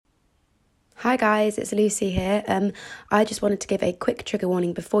Hi guys, it's Lucy here. I just wanted to give a quick trigger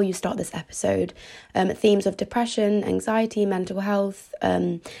warning before you start this episode. Themes of depression, anxiety, mental health,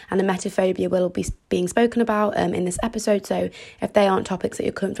 and emetophobia will be being spoken about in this episode. So if they aren't topics that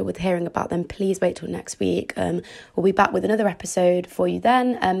you're comfortable with hearing about, then please wait till next week. We'll be back with another episode for you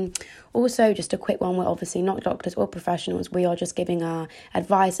then. Also, just a quick one, we're obviously not doctors or professionals. We are just giving our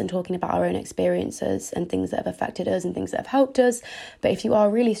advice and talking about our own experiences and things that have affected us and things that have helped us. But if you are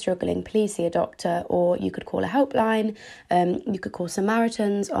really struggling, please see a doctor, or you could call a helpline. You could call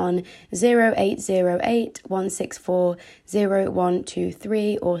Samaritans on 0808 164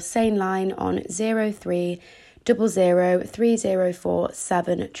 0123 or Sane Line on 03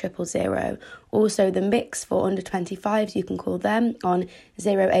 003047 700. Also, the mix for under 25s, you can call them on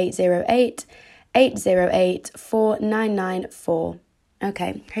 0808 808 4994.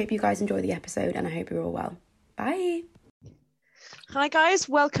 Okay, hope you guys enjoy the episode and I hope you're all well. Bye. Hi guys,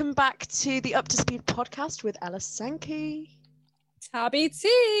 welcome back to the Up to Speed podcast with Ella Sankey, Tabby T,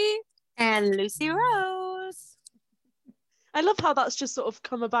 and Lucy Rose. I love how that's just sort of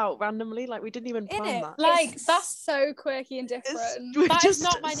come about randomly, like we didn't even plan that. Like, that's so quirky and different. We're That just is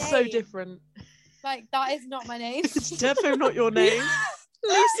not my so name. different. Like, that is not my name. It's definitely not your name.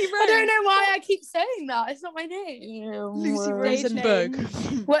 Lucy Rose. I don't know why I keep saying that. It's not my name. Lucy Stage Rosenberg.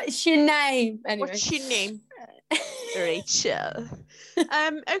 What's your name? Anyway. What's your name? Rachel.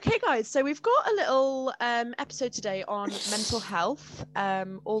 Okay guys, so we've got a little episode today on mental health,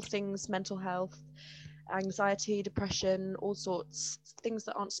 all things mental health, anxiety, depression, all sorts things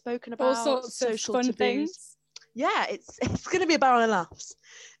that aren't spoken about, All sorts social of fun taboos. things. Yeah, it's going to be a barrel of laughs.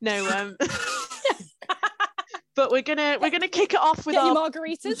 No, but we're gonna kick it off with Get your our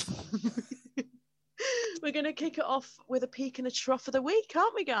margaritas. we're gonna kick it off with a peak and a trough of the week,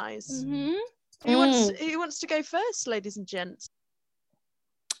 aren't we, guys? Mm-hmm. Who wants to go first, ladies and gents?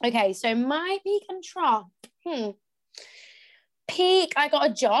 Okay, so my peak and trough. Peak, I got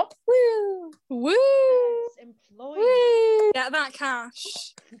a job. Woo! Woo! Employed. Woo! Get that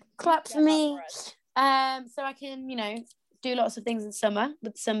cash. Clap for me. So I can, do lots of things in summer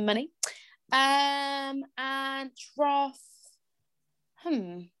with some money. And trough.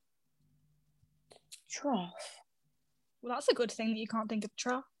 Trough. Well, that's a good thing that you can't think of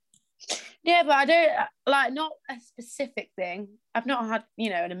trough. Yeah, but I don't not a specific thing. I've not had,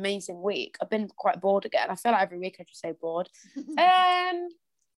 an amazing week. I've been quite bored again. I feel like every week I just say bored.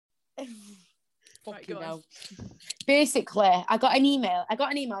 Right, go on. Basically, I got an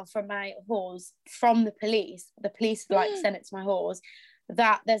email from my horse from the police. The police sent it to my horse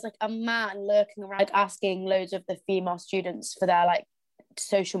that there's a man lurking around asking loads of the female students for their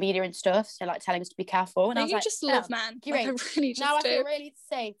social media and stuff, so telling us to be careful. And I was just love man. Great. I really just now I do. feel really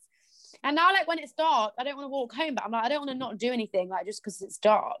safe. And now when it's dark, I don't want to walk home, but I'm I don't want to not do anything just because it's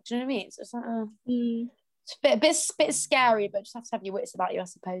dark. Do you know what I mean? So it's it's a bit scary, but just have to have your wits about you, I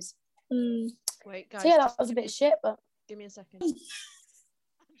suppose. Wait, guys. So yeah, that was a bit shit, but Give me a second.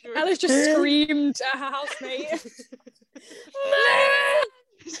 Ella's just screamed at her housemate.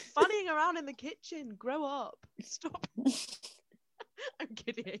 She's funnying around in the kitchen. Grow up. Stop. I'm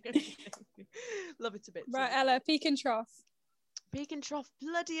kidding. Love it a bit. Right, Ella, peak and trough. Peak and trough.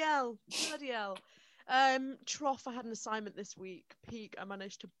 Bloody hell. Trough, I had an assignment this week. Peak, I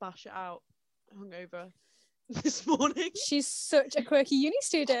managed to bash it out hungover this morning. She's such a quirky uni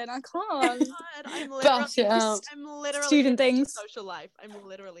student. I can't. I'm bash it out. literally Student here for things. the social life. I'm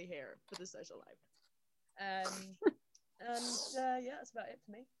literally here for the social life. Yeah, that's about it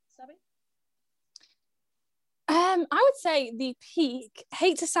for me. Sabby? I would say the peak.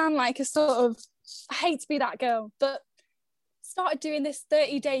 Hate to sound like a sort of, I hate to be that girl, but started doing this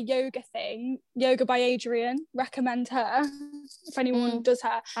 30-day yoga thing. Yoga by Adrienne. Recommend her if anyone does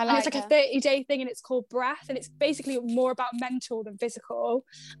her. And it's a 30-day thing, and it's called Breath, and it's basically more about mental than physical.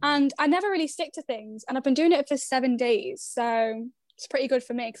 And I never really stick to things, and I've been doing it for 7 days, so it's pretty good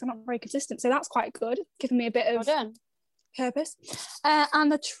for me because I'm not very consistent. So that's quite good, giving me a bit of purpose. And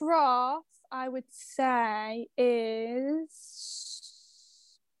the trough, I would say, is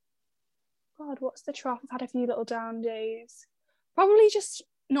God, what's the trough? I've had a few little down days. Probably just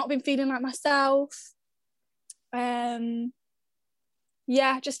not been feeling like myself.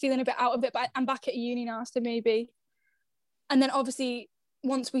 Just feeling a bit out of it, but I'm back at uni now, so maybe. And then obviously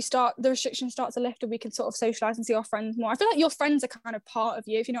once the restrictions start to lift and we can sort of socialise and see our friends more. I feel like your friends are kind of part of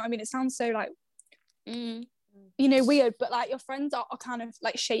you, if you know what I mean. It sounds so weird, but your friends are kind of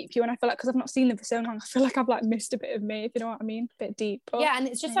shape you, and I feel like because I've not seen them for so long, I feel like I've missed a bit of me, if you know what I mean. A bit deep. But, yeah, and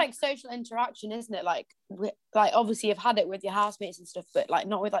it's just social interaction, isn't it? Obviously you've had it with your housemates and stuff, but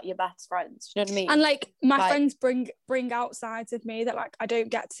not with your best friends. Do you know what I mean? And my friends bring out sides of me that I don't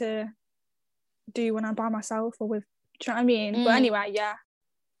get to do when I'm by myself or with, do you know what I mean? But anyway, yeah.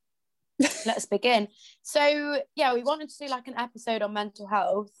 Let's begin. So yeah, we wanted to do like an episode on mental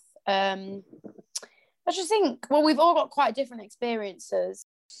health. I just think, well, we've all got quite different experiences.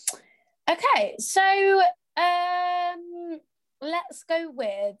 Okay, so let's go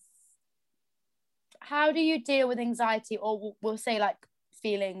with, how do you deal with anxiety, or we'll say like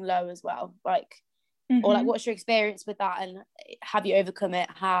feeling low as well, like, or like what's your experience with that, and have you overcome it?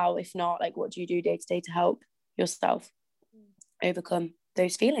 How, if not, like what do you do day to day to help yourself overcome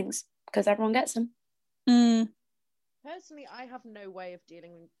those feelings, because everyone gets them. Personally, I have no way of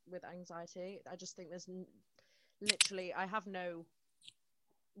dealing with anxiety. I just think there's literally, I have no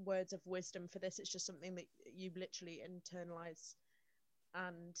words of wisdom for this. It's just something that you literally internalize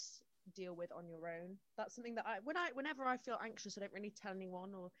and deal with on your own. That's something that whenever I feel anxious, I don't really tell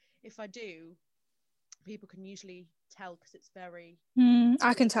anyone, or if I do, people can usually tell because it's very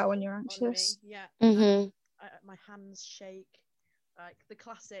I can tell when you're anxious. Yeah. My hands shake, like the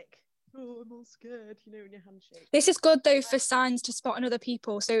classic, oh, I'm all scared, you know, when your hands shake. This is good though for signs to spot in other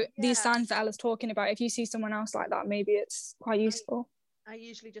people. So these signs that Ella's talking about, if you see someone else like that, maybe it's quite useful. I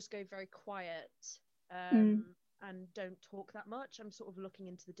usually just go very quiet and don't talk that much. I'm sort of looking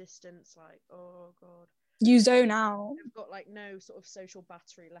into the distance, like, oh God. You zone out. I've got like no sort of social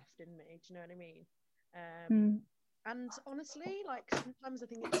battery left in me. Do you know what I mean? And honestly, like sometimes I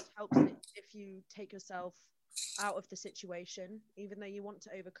think it just helps if you take yourself out of the situation, even though you want to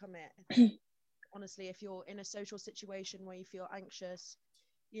overcome it. I think, honestly, if you're in a social situation where you feel anxious,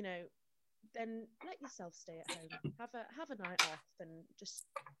 you know, then let yourself stay at home. Have a night off and just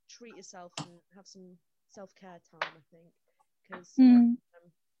treat yourself and have some self-care time, I think, because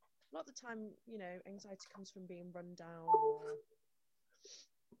a lot of the time, you know, anxiety comes from being run down or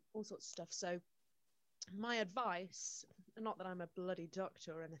all sorts of stuff. So my advice, not that I'm a bloody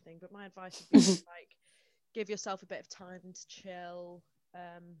doctor or anything, but my advice would be like, give yourself a bit of time to chill,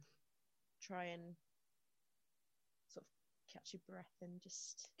 try and sort of catch your breath and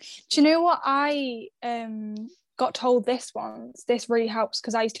just... Do you know what I got told this once? This really helps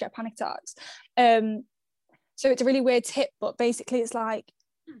because I used to get panic attacks. So it's a really weird tip, but basically it's like,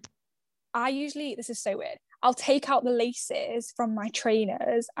 I usually, this is so weird, I'll take out the laces from my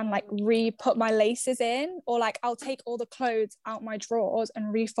trainers and like re-put my laces in, or like I'll take all the clothes out my drawers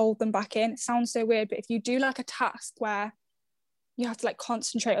and refold them back in. It sounds so weird, but if you do like a task where you have to like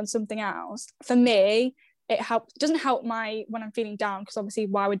concentrate on something else, for me it helps. It doesn't help when I'm feeling down, because obviously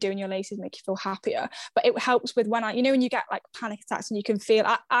why would doing your laces make you feel happier, but it helps with when when you get like panic attacks and you can feel,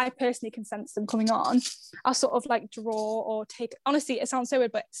 I personally can sense them coming on. I'll sort of like draw or take, honestly it sounds so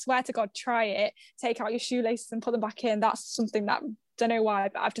weird, but swear to God, try it, take out your shoelaces and put them back in. That's something that, don't know why,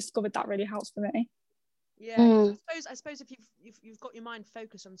 but I've discovered that really helps for me. I suppose if you've got your mind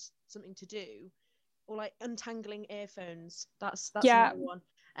focused on something to do, or like untangling earphones, that's another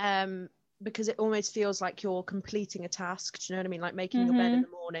one, because it almost feels like you're completing a task. Do you know what I mean? Like making your bed in the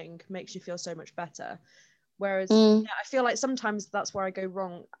morning makes you feel so much better. Whereas I feel like sometimes that's where I go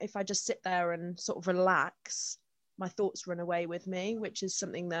wrong. If I just sit there and sort of relax, my thoughts run away with me, which is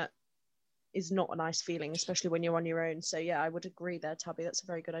something that is not a nice feeling, especially when you're on your own. So yeah, I would agree there, Tabby. That's a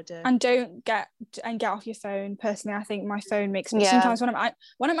very good idea. And don't get off your phone. Personally, I think my phone makes me sometimes when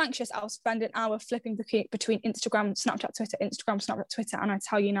I'm anxious, I'll spend an hour flipping between Instagram, Snapchat, Twitter, Instagram, Snapchat, Twitter, and I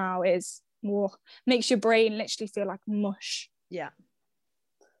tell you now, makes your brain literally feel like mush. Yeah.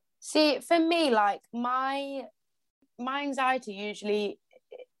 See, for me, like my anxiety usually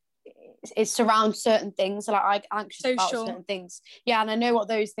is surround certain things. So like I'm anxious about certain things. Yeah, and I know what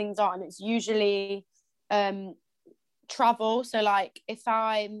those things are, and it's usually travel. So like if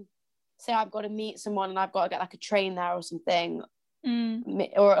I've got to meet someone and I've got to get like a train there or something,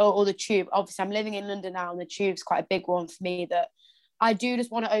 or the tube. Obviously, I'm living in London now, and the tube's quite a big one for me, that I do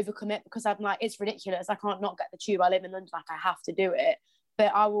just want to overcome it, because I'm like, it's ridiculous. I can't not get the tube. I live in London, like I have to do it.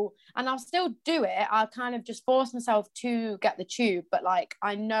 But I'll still do it. I'll kind of just force myself to get the tube, but like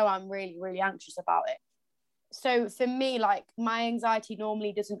I know I'm really, really anxious about it. So for me, like my anxiety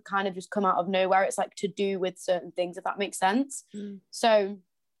normally doesn't kind of just come out of nowhere. It's like to do with certain things, if that makes sense. So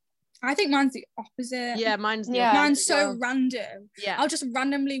I think mine's the opposite. Yeah, mine's so random. Yeah, I'll just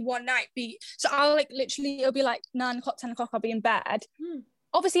randomly one night I'll like literally, it'll be like 9 o'clock, 10 o'clock, I'll be in bed.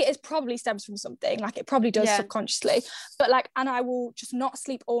 Obviously it probably stems from something, like it probably does subconsciously, but like, and I will just not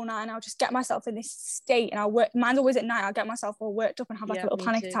sleep all night, and I'll just get myself in this state, and I'll work, mine's always at night, I'll get myself all worked up and have like a little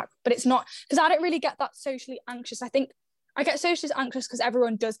panic attack. But it's not, because I don't really get that socially anxious. I think I get socially anxious because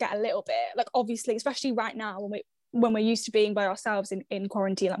everyone does get a little bit, like obviously, especially right now when we're used to being by ourselves in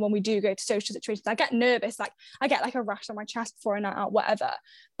quarantine, like when we do go to social situations, I get nervous, like I get like a rash on my chest before a night out, whatever.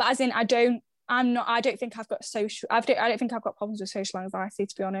 But as in, I don't think I've got I don't think I've got problems with social anxiety,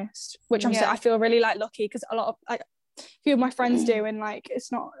 to be honest, which Yeah. I feel really like lucky, because a lot of like a few of my friends do, and like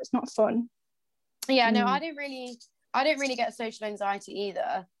it's not fun. Yeah, no, I don't really get social anxiety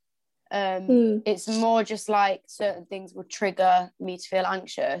either. It's more just like certain things will trigger me to feel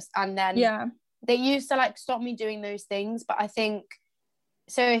anxious, and then they used to like stop me doing those things. But I think,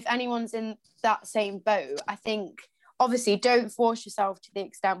 so if anyone's in that same boat, I think obviously don't force yourself to the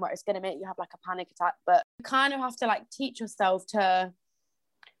extent where it's going to make you have like a panic attack, but you kind of have to like teach yourself to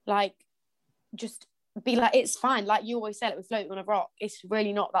like just be like, it's fine, like you always said, it was floating on a rock, it's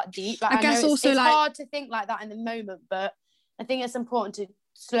really not that deep. Like, I guess know it's like, hard to think like that in the moment, but I think it's important to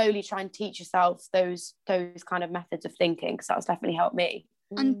slowly try and teach yourself those kind of methods of thinking, because that's definitely helped me.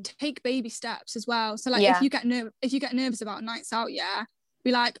 And take baby steps as well. So like if you get nervous about nights out,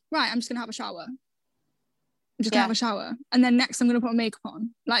 be like, right, I'm just gonna have a shower. I'm just gonna have a shower, and then next I'm gonna put makeup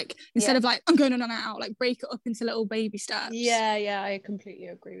on. Like instead of like I'm going on a night out, like break it up into little baby steps. Yeah, I completely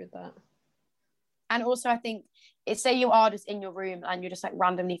agree with that. And also I think it's, say you are just in your room and you're just like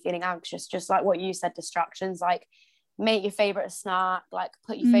randomly feeling anxious, just like what you said, distractions, like make your favorite snack, like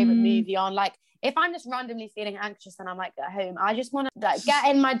put your favorite movie on. Like if I'm just randomly feeling anxious and I'm like at home, I just want to like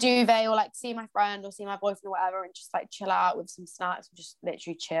get in my duvet or like see my friend or see my boyfriend or whatever, and just like chill out with some snacks and just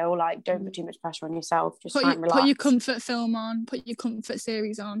literally chill. Like don't put too much pressure on yourself, just try and relax. Put your comfort film on, put your comfort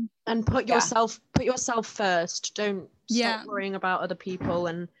series on, and put yourself first. Don't stop worrying about other people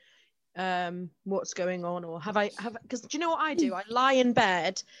and what's going on, or because do you know what I do? I lie in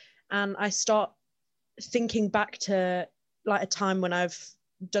bed and I start thinking back to like a time when I've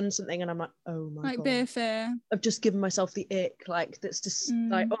done something and I'm like, oh my like god, bare fair, I've just given myself the ick, like that's just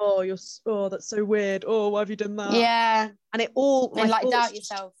like, that's so weird, why have you done that? And it all, and like doubt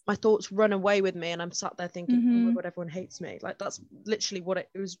yourself, my thoughts run away with me, and I'm sat there thinking, oh my god, everyone hates me. Like that's literally what it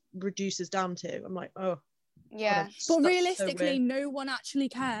reduces down to. I'm like, oh yeah, but realistically no one actually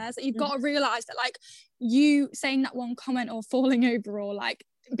cares. You've got to realize that like you saying that one comment or falling over or like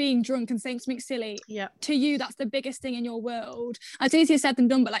being drunk and saying something silly, to you that's the biggest thing in your world. It's easier said than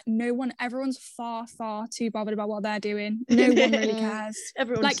done, but like everyone's far too bothered about what they're doing. No one really cares.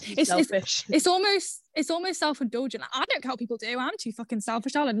 Everyone's like selfish. It's almost self-indulgent. Like, I don't care what people do, I'm too fucking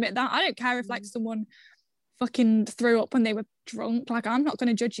selfish, I'll admit that. I don't care if like someone fucking threw up when they were drunk, like I'm not going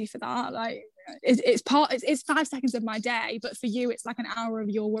to judge you for that. Like it's 5 seconds of my day, but for you it's like an hour of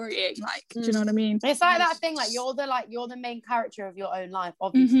your worrying. Like do you know what I mean? It's like that thing, like you're the main character of your own life,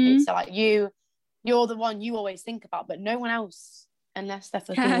 obviously. So like you're the one you always think about, but no one else, unless they're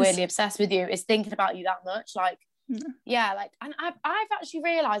fucking weirdly obsessed with you, is thinking about you that much. Like like, and I've actually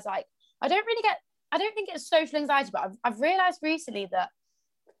realized, like I don't think it's social anxiety, but I've realized recently that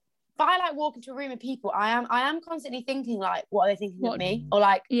if I like walk into a room of people, I am constantly thinking like, what are they thinking of me? Or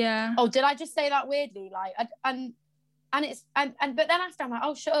like, oh, did I just say that weirdly? Like, and but then after I'm like,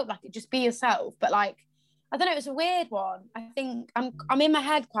 oh, shut up, like just be yourself. But like, I don't know, it's a weird one. I think I'm in my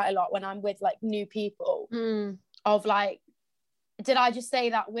head quite a lot when I'm with like new people, of like, did I just say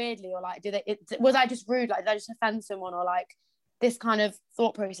that weirdly, or like, was I just rude? Like, did I just offend someone, or like this kind of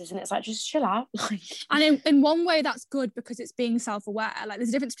thought process? And it's like, just chill out. And in one way that's good, because it's being self-aware. Like there's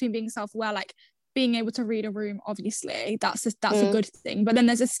a difference between being self-aware, like being able to read a room, obviously that's a good thing, but then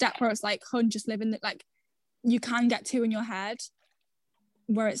there's a step where it's like, just living that, like you can get too in your head,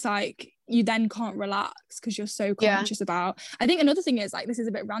 where it's like you then can't relax because you're so conscious about. I think another thing is, like, this is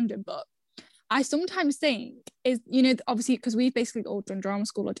a bit random, but I sometimes think is, you know, obviously because we've basically all done drama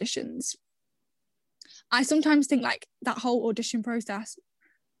school auditions, I sometimes think like that whole audition process,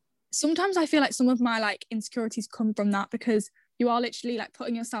 sometimes I feel like some of my like insecurities come from that, because you are literally like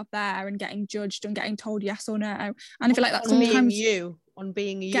putting yourself there and getting judged and getting told yes or no. And I feel like that sometimes on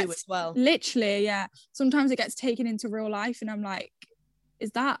being you as well. Literally, yeah. Sometimes it gets taken into real life, and I'm like,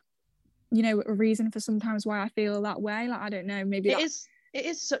 is that, you know, a reason for sometimes why I feel that way? Like, I don't know, maybe it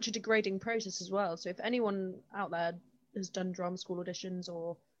is such a degrading process as well. So if anyone out there has done drama school auditions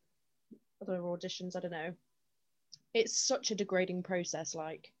or other auditions, I don't know, it's such a degrading process.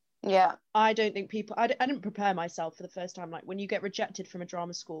 Like, I don't think people, I didn't prepare myself for the first time. Like when you get rejected from a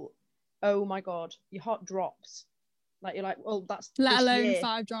drama school, oh my god, your heart drops. Like you're like, well, that's let alone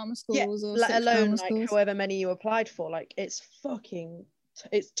 5 drama schools, or let alone like schools. However many you applied for. Like it's fucking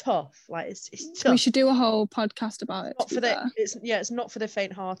it's tough. Like it's tough. We should do a whole podcast about it. It's not for the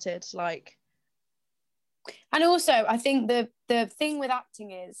faint-hearted. Like, and also I think the thing with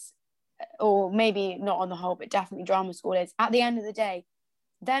acting is, or maybe not on the whole, but definitely drama school, is at the end of the day,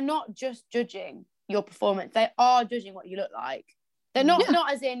 they're not just judging your performance, they are judging what you look like. They're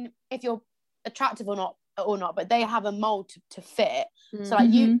not as in if you're attractive or not, or not, but they have a mold to fit. So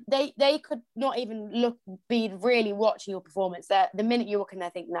like they could not even be really watching your performance. The minute you walk in there,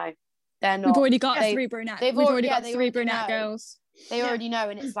 think no, they're not. We've already got three brunette. We've already got three brunette girls. They already know,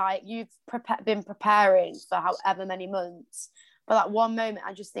 and it's like you've been preparing for however many months. But that one moment,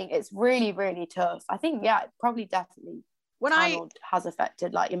 I just think it's really, really tough. I think, it probably definitely has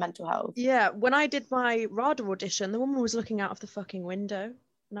affected like your mental health. Yeah, when I did my RADA audition, the woman was looking out of the fucking window,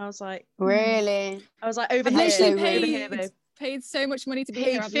 and I was like, really? I was like, over I've here, literally paid so much money to be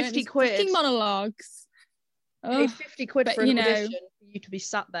here. I've 50 quid. Fucking monologues. Paid 50 quid for an audition for you to be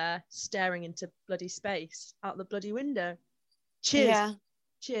sat there staring into bloody space out the bloody window. Cheers. Yeah.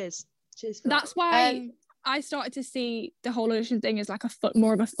 Cheers for that's why I started to see the whole audition thing as like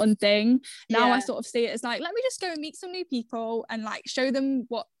more of a fun thing. Now I sort of see it as like, let me just go and meet some new people and like show them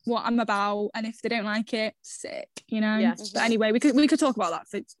what I'm about, and if they don't like it, sick, you know. Yeah. But anyway, we could talk about that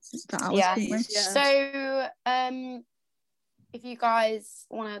for hours, couldn't we? So if you guys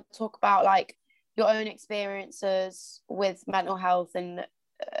want to talk about like your own experiences with mental health and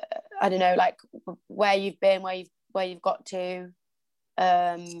I don't know, like where you've been, where you've got to,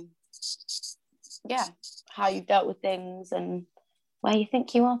 how you've dealt with things and where you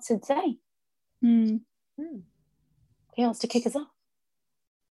think you are today. Who wants to kick us off?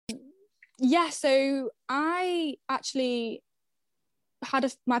 Yeah, so I actually had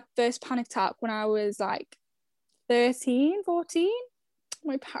my first panic attack when I was like 13, 14.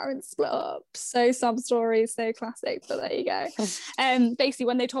 My parents split up. So some stories, so classic, but there you go. Basically,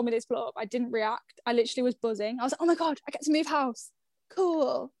 when they told me they split up, I didn't react. I literally was buzzing. I was like, oh my God, I get to move house.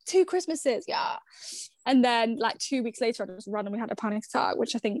 Cool. 2 Christmases, yeah. And then like 2 weeks later, I just randomly had a panic attack,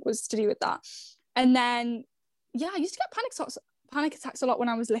 which I think was to do with that. And then, I used to get panic attacks a lot when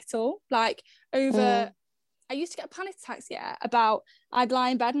I was little. Like I used to get panic attacks, about, I'd lie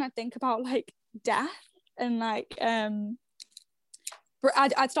in bed and I'd think about like death and like, I'd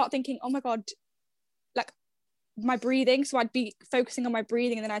start thinking, oh my God, like my breathing. So I'd be focusing on my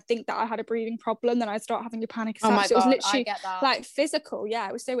breathing and then I'd think that I had a breathing problem. Then I'd start having a panic attack. Oh my so God, it was literally I get that. like physical. Yeah,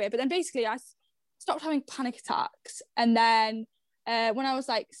 it was so weird. But then basically I stopped having panic attacks. And then when I was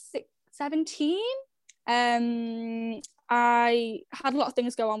like 17, I had a lot of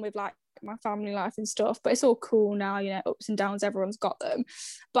things go on with like my family life and stuff, but it's all cool now, you know, ups and downs, everyone's got them.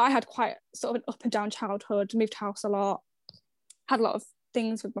 But I had quite sort of an up and down childhood, moved house a lot, had a lot of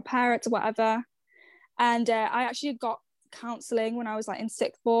things with my parents or whatever, and I actually got counselling when I was like in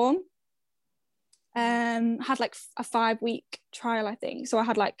sixth form. Had like a 5-week trial, I think, so I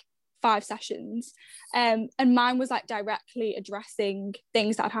had like 5 sessions, and mine was like directly addressing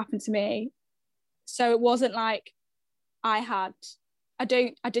things that had happened to me. So it wasn't like I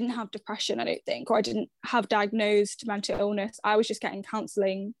didn't have depression, I don't think, or I didn't have diagnosed mental illness. I was just getting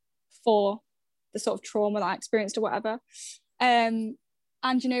counselling for the sort of trauma that I experienced or whatever. And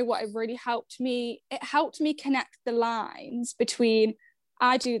you know what, it really helped me. It helped me connect the lines between,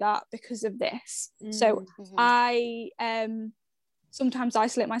 I do that because of this. So I sometimes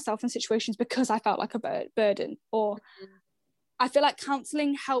isolate myself in situations because I felt like a burden, or I feel like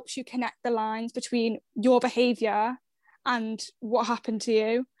counselling helps you connect the lines between your behaviour and what happened to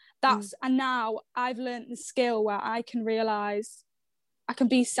you. And now I've learned the skill where I can realise, I can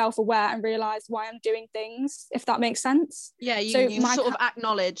be self-aware and realise why I'm doing things, if that makes sense. Yeah, you sort of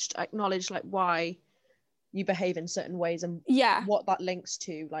acknowledge like why you behave in certain ways and what that links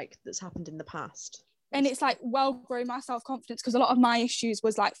to like that's happened in the past. And it's like growing my self-confidence, because a lot of my issues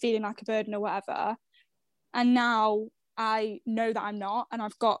was like feeling like a burden or whatever. And now I know that I'm not, and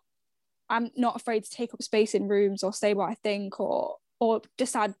I'm not afraid to take up space in rooms or say what I think or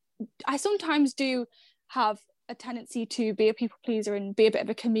decide. I sometimes do have a tendency to be a people pleaser and be a bit of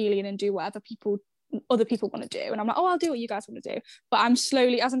a chameleon and do whatever other people want to do. And I'm like, oh, I'll do what you guys want to do. But I'm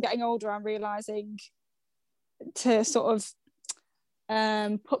slowly, as I'm getting older, I'm realising to sort of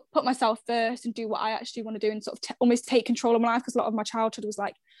put myself first and do what I actually want to do and sort of almost take control of my life, because a lot of my childhood was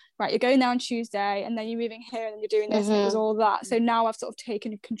like, right, you're going there on Tuesday and then you're moving here and then you're doing this, and it was all that. So now I've sort of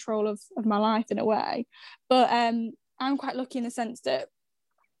taken control of my life in a way. But I'm quite lucky in the sense that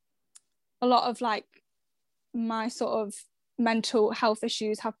a lot of like my sort of mental health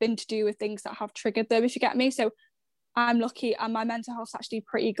issues have been to do with things that have triggered them, if you get me. So I'm lucky and my mental health's actually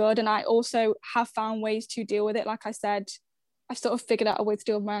pretty good, and I also have found ways to deal with it. Like I said, I've sort of figured out a way to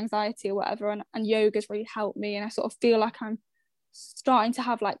deal with my anxiety or whatever, and yoga's really helped me, and I sort of feel like I'm starting to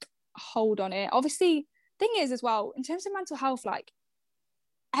have like a hold on it. Obviously, thing is as well, in terms of mental health, like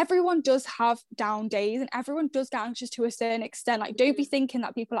everyone does have down days and everyone does get anxious to a certain extent. Like, don't be thinking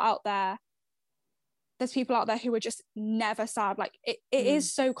that there's people out there who are just never sad. Like it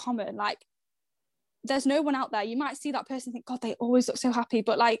is so common. Like there's no one out there. You might see that person and think, God, they always look so happy,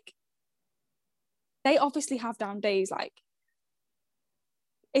 but like they obviously have down days. Like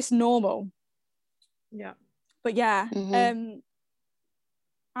it's normal. Yeah. But yeah, Mhm.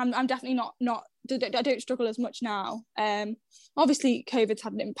 I'm definitely not I don't struggle as much now. Obviously COVID's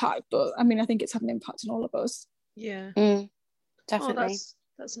had an impact, but I mean I think it's had an impact on all of us. Yeah. Mm, Oh, definitely.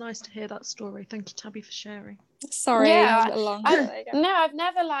 that's nice to hear that story. Thank you, Tabby, for sharing. Sorry, Yeah, that was a bit long. There you go. No, I've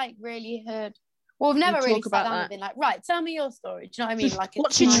never like really heard. Well, I've never You really talk sat about down that. and been like, right, tell me your story. Do you know what I mean? Like,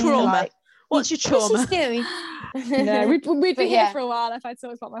 What's it's your nice to, trauma? like, What's your what's trauma? your story? No, we'd be But here yeah. for a while if I'd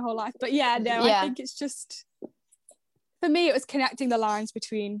talked about my whole life. But yeah, no, I Yeah. think it's just, for me, it was connecting the lines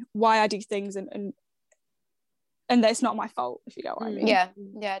between why I do things and that it's not my fault, if you get what I mean.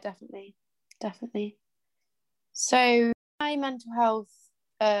 Yeah, definitely. So my mental health,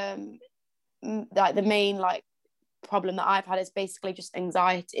 like the main like problem that I've had is basically just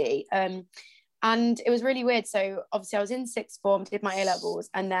anxiety. And it was really weird. So obviously I was in sixth form, did my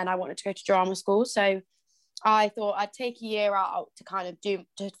A-levels, and then I wanted to go to drama school. So I thought I'd take a year out to kind of to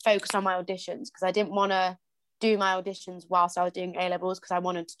focus on my auditions, because I didn't want to do my auditions whilst I was doing A-levels, because I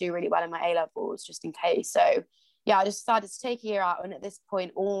wanted to do really well in my A-levels just in case. So yeah, I just decided to take a year out, and at this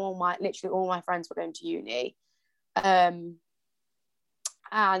point literally all my friends were going to uni. And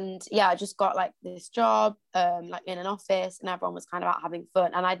yeah, I just got like this job like in an office, and everyone was kind of out having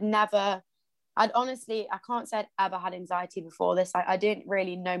fun, and I'd honestly, I can't say I'd ever had anxiety before this. I didn't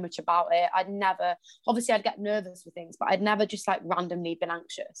really know much about it. Obviously I'd get nervous with things, but I'd never just like randomly been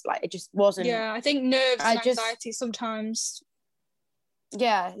anxious. Like it just wasn't. Yeah, I think nerves and anxiety sometimes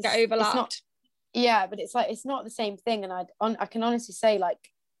get overlapped. But it's like, it's not the same thing. And I can honestly say, like,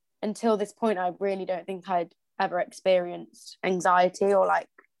 until this point, I really don't think I'd ever experienced anxiety or like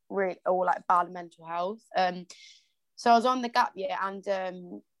bad mental health. So I was on the gap year,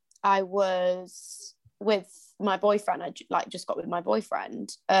 and I was with my boyfriend. I like just got with my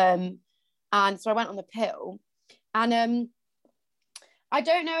boyfriend, and so I went on the pill, and I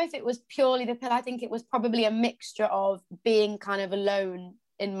don't know if it was purely the pill. I think it was probably a mixture of being kind of alone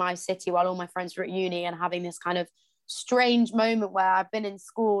in my city while all my friends were at uni, and having this kind of strange moment where I've been in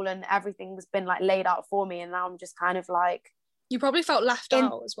school and everything's been like laid out for me, and now I'm just kind of like, you probably felt left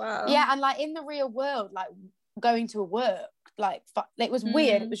out as well. Yeah, and like in the real world, like going to work, like it was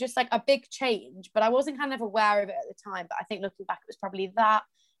weird. It was just like a big change, but I wasn't kind of aware of it at the time. But I think looking back, it was probably that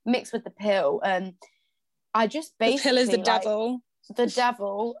mixed with the pill. I just basically, the pill is the devil. The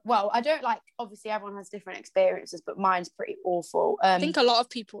devil. Well, I don't like, obviously everyone has different experiences, but mine's pretty awful. I think a lot of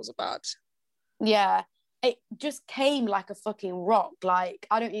people's are bad. Yeah, it just came like a fucking rock. Like,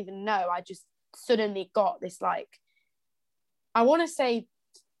 I don't even know. I just suddenly got this, like, I want to say,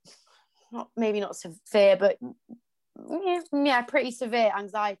 maybe not severe, but yeah, pretty severe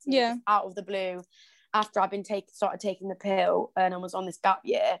anxiety out of the blue after I've been started taking the pill, and I was on this gap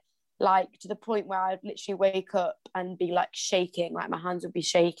year, like to the point where I'd literally wake up and be like shaking, like my hands would be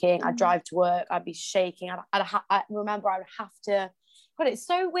shaking. I'd drive to work, I'd be shaking. I remember I would have to, but it's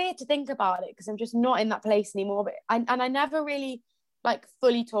so weird to think about it because I'm just not in that place anymore. But I never really like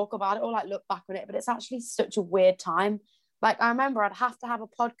fully talk about it or like look back on it, but it's actually such a weird time. Like I remember I'd have to have a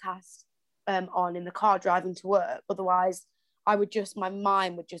podcast on in the car driving to work, otherwise I would just be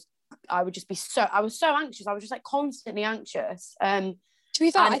I was so anxious. I was just like constantly anxious. To be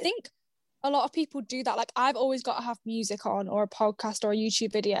fair, I think a lot of people do that. Like I've always got to have music on or a podcast or a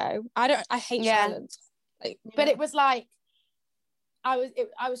YouTube video. I hate silence. Like, but it was like I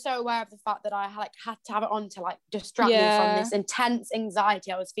was so aware of the fact that I had to have it on to like distract me from this intense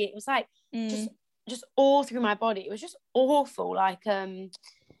anxiety I was feeling. It was like just all through my body. It was just awful. Like it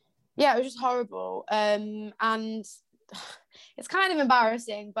was just horrible. And it's kind of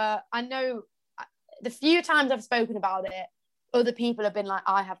embarrassing, but I know the few times I've spoken about it, other people have been like,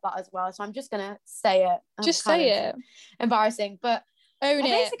 I have that as well. So I'm just gonna say it. Just say it. Embarrassing, but own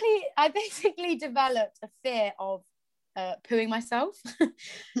it. I basically developed a fear of pooing myself.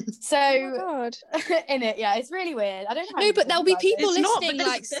 So oh my God. In it, yeah, it's really weird. I don't know. No, but there'll be people listening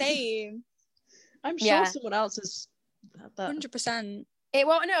like saying. I'm sure someone else has had that. 100%. A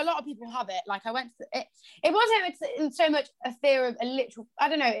lot of people have it. Like I went to it. It wasn't so much a fear of a literal. I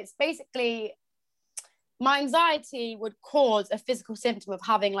don't know. It's basically my anxiety would cause a physical symptom of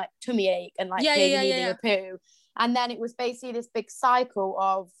having like tummy ache and like needing a poo, and then it was basically this big cycle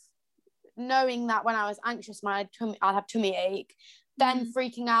of knowing that when I was anxious, I'd have tummy ache, then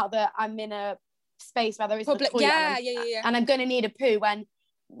freaking out that I'm in a space where there is public, a toilet and I'm going to need a poo when.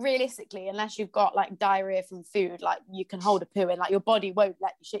 Realistically, unless you've got like diarrhea from food, like you can hold a poo and like your body won't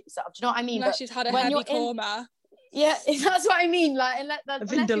let you shit yourself. Do you know what I mean? Unless you've had a heavy coma. Yeah, that's what I mean. Like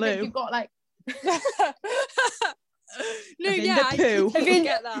unless you've got like No, As in yeah, the I poo. completely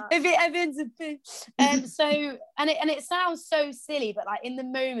get that. Evan's a poo. So and it sounds so silly, but like in the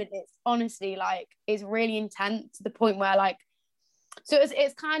moment, it's honestly like it's really intense to the point where like, so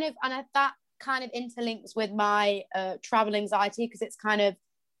it's kind of, and that kind of interlinks with my travel anxiety, because it's kind of,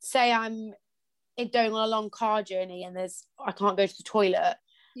 say I'm going on a long car journey and I can't go to the toilet.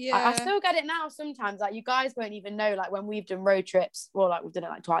 Yeah, I still get it now sometimes. Like, you guys won't even know, like when we've done road trips, well, like we've done it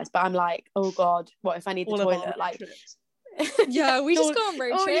like twice, but I'm like, oh god, what if I need the All of our toilet? road Like trips. yeah, we just all- go on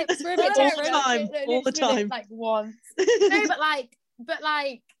road all you- trips. We're a all bit the different. time. All the literally, time. like once. No, but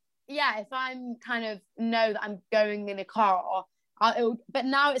like yeah, if I'm kind of know that I'm going in a car, but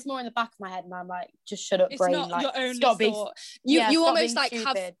now it's more in the back of my head, and I'm like, just shut up, It's brain. not Like, your only stop being, thought. You stop almost being like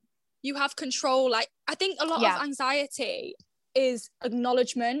stupid. you have control. Like, I think a lot Yeah. of anxiety is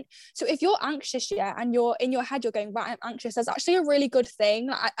acknowledgement. So if you're anxious, and you're in your head, you're going, right, I'm anxious, that's actually a really good thing.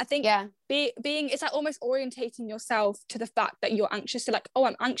 Like, I think Yeah, being, it's like almost orientating yourself to the fact that you're anxious. So like, oh,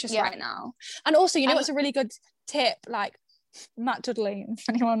 I'm anxious Yeah. right now. And also, you know, And- it's a really good tip, like Matt Dudley, if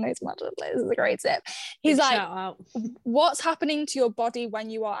anyone knows Matt Dudley, this is a great tip. He's Big like, shout out. what's happening to your body when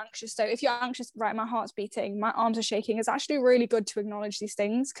you are anxious? So if you're anxious, right, my heart's beating, my arms are shaking, it's actually really good to acknowledge these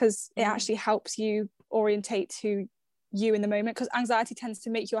things, because it actually helps you orientate to you in the moment, because anxiety tends to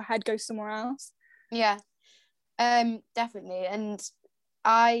make your head go somewhere else. yeah, definitely. And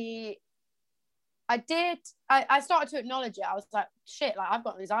I started to acknowledge it. I was like, shit, like I've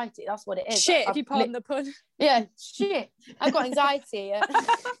got anxiety, that's what it is. Shit, like, if you pardon the pun. yeah, shit, I've got anxiety.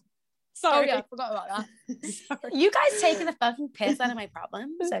 Sorry. Oh yeah, I forgot about that. Sorry. You guys taking the fucking piss out of my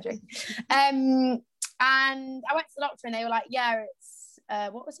problems, Cedric. And I went to the doctor and they were like, yeah, it's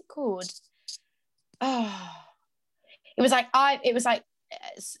what was it called? Oh, it was like IBS.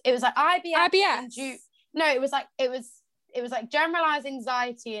 IBS. No, it was like generalized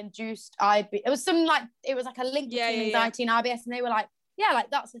anxiety induced IBS. It was like a link between anxiety and IBS, and they were like, yeah,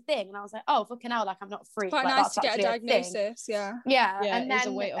 like that's a thing. And I was like, oh fucking hell, like I'm not freaked. Quite like, nice that's to get a actually thing. diagnosis. Yeah. Yeah, And and it's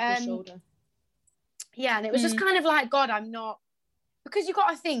then a weight off your shoulder. yeah, and it was just kind of like, God, I'm not, because you got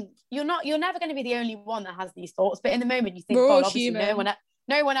to think you're never going to be the only one that has these thoughts, but in the moment you think, We're all God, obviously human.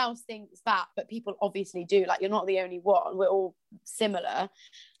 no one else thinks that, but people obviously do. Like, you're not the only one, we're all similar.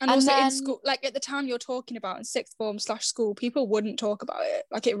 And also in school, like at the time you're talking about, in sixth form / school, people wouldn't talk about it.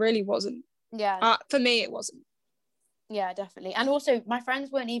 Like, it really wasn't. Yeah, For me, it wasn't. yeah, definitely. And also my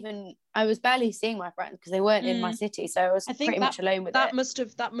friends weren't even, I was barely seeing my friends because they weren't in my city, so I was pretty much alone with it.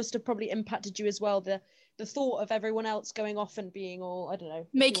 That must have probably impacted you as well, the thought of everyone else going off and being all, I don't know,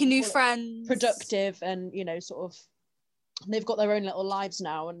 Making new friends, productive, and you know, sort of, they've got their own little lives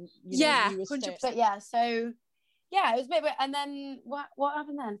now, and you know, you were 100%. But yeah, so yeah, it was a bit. And then what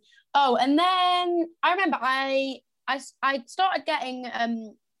happened then? Oh, and then I remember I started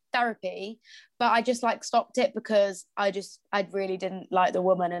getting therapy, but I just like stopped it because I really didn't like the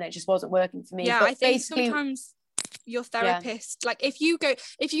woman, and it just wasn't working for me. Yeah, but I think sometimes your therapist, yeah. like if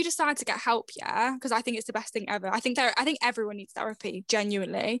you decide to get help, because I think it's the best thing ever. I think everyone needs therapy,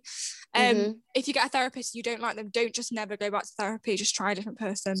 genuinely. If you get a therapist, you don't like them, don't just never go back to therapy, just try a different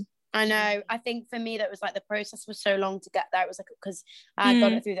person. I know. I think for me, that was like, the process was so long to get there. It was like, because I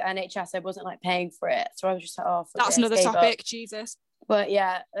got it through the NHS, I wasn't like paying for it, so I was just like, oh, that's another topic. Jesus. But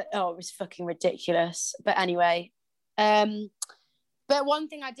yeah, it was fucking ridiculous. But anyway, but one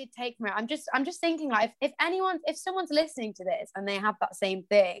thing I did take from it, I'm just thinking, like, if someone's listening to this and they have that same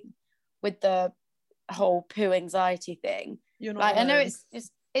thing with the whole poo anxiety thing, you're not like alone. I know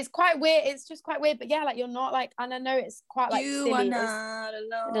it's quite weird. It's just quite weird, but yeah, like, you're not like, and I know it's quite like you silly. are not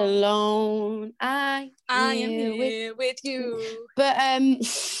alone. Alone, I am here with you. But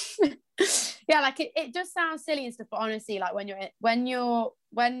yeah, like it does sound silly and stuff, but honestly, like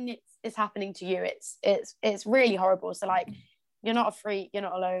when it's happening to you, it's really horrible. So like, you're not a freak, you're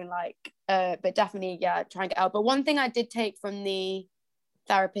not alone, like but definitely, yeah, try and get out. But one thing I did take from the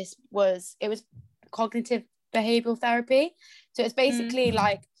therapist was cognitive behavioral therapy. So it's basically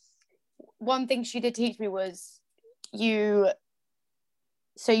like, one thing she did teach me was your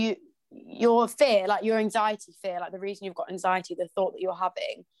fear, like your anxiety fear, like the reason you've got anxiety, the thought that you're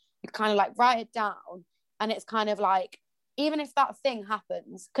having, you kind of like write it down, and it's kind of like, even if that thing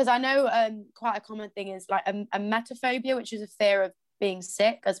happens, because I know quite a common thing is like a emetophobia, which is a fear of being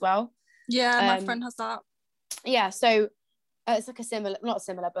sick as well. Yeah, my friend has that. Yeah, so it's like not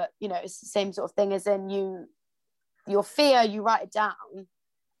similar, but you know, it's the same sort of thing, as in your fear, you write it down,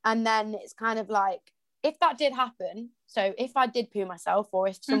 and then it's kind of like, if that did happen, so if I did poo myself, or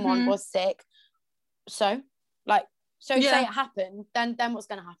if someone was sick, so like, So say it happened, then what's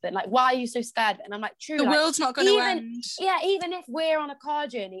going to happen? Like, why are you so scared? And I'm like, true. The world's not going to end. Yeah, even if we're on a car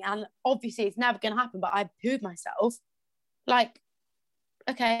journey, and obviously it's never going to happen, but I pooed myself, like,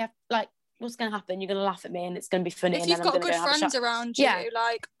 okay, like, what's going to happen? You're going to laugh at me and it's going to be funny. If and you've then got good friends around you,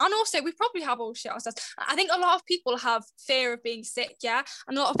 like, and also we probably have all shit ourselves. I think a lot of people have fear of being sick,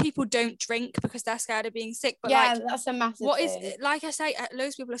 and a lot of people don't drink because they're scared of being sick. But like, that's a massive thing. Like I say,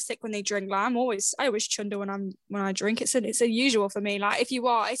 loads of people are sick when they drink. Like I always chunder when I drink. It's a usual for me. Like if you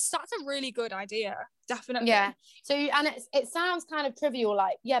are, that's a really good idea, definitely. Yeah. So and it sounds kind of trivial,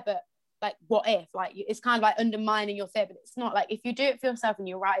 like but like what if, like it's kind of like undermining your fear, but it's not. Like if you do it for yourself and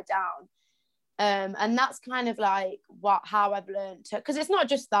you write it down. And that's kind of like how I've learned to, because it's not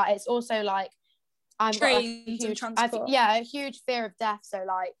just that, it's also like I'm a huge fear of death. So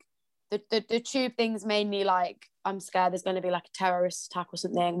like the tube things made me like, I'm scared there's going to be like a terrorist attack or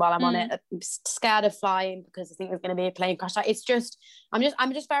something while I'm on it. I'm scared of flying because I think there's going to be a plane crash. Like it's just I'm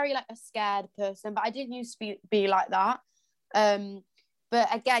just very like a scared person, but I didn't used to be like that. But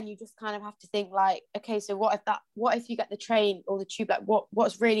again, you just kind of have to think like, okay, so what if you get the train or the tube, like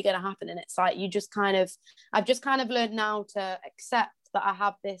what's really going to happen? And it's like, I've just kind of learned now to accept that I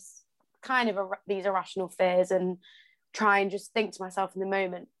have this kind of these irrational fears and try and just think to myself in the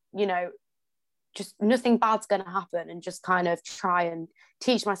moment, you know, just nothing bad's going to happen, and just kind of try and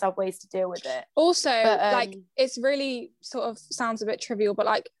teach myself ways to deal with it. Also, like it's really sort of sounds a bit trivial, but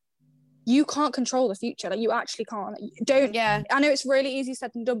like, you can't control the future. Like you actually can't. I know it's really easy said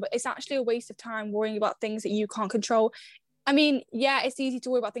than done, but it's actually a waste of time worrying about things that you can't control. I mean, yeah, it's easy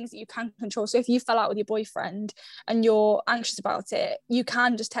to worry about things that you can control. So if you fell out with your boyfriend and you're anxious about it, you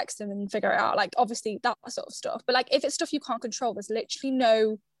can just text him and figure it out. Like obviously that sort of stuff. But like if it's stuff you can't control, there's literally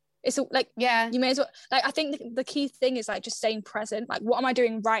no, it's like, you may as well, like I think the key thing is like just staying present. Like what am I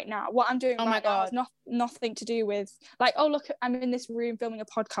doing right now? What I'm doing right now has nothing to do with like, oh look, I'm in this room filming a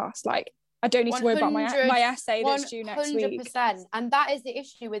podcast. Like I don't need to worry about my essay that's due next week. 100%. And that is the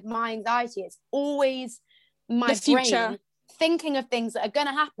issue with my anxiety. It's always my brain thinking of things that are going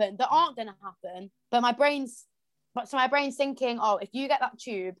to happen that aren't going to happen, but my brain's thinking, oh, if you get that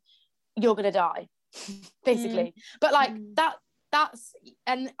tube, you're going to die, basically. But like that's,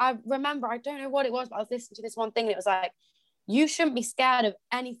 and I remember, I don't know what it was, but I was listening to this one thing and it was like, you shouldn't be scared of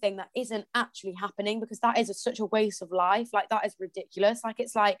anything that isn't actually happening, because that is such a waste of life. Like that is ridiculous. Like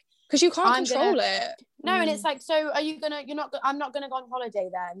it's like, because you can't control it. No, and it's like, so I'm not gonna go on holiday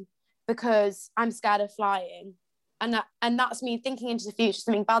then because I'm scared of flying, and that's me thinking into the future,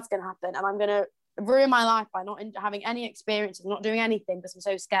 something bad's gonna happen, and I'm gonna ruin my life by not having any experiences, not doing anything because I'm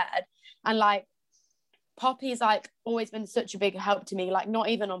so scared. And like Poppy's like always been such a big help to me, like not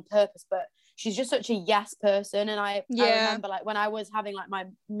even on purpose, but she's just such a yes person. And I remember like when I was having like my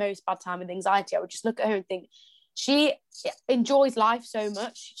most bad time with anxiety, I would just look at her and think, she enjoys life so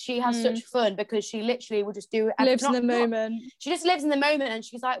much, she has such fun, because she literally will just do it, lives in the moment. She just lives in the moment, and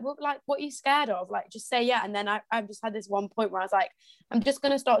she's like, well, like what are you scared of, like just say yeah. And then I've just had this one point where I was like, I'm just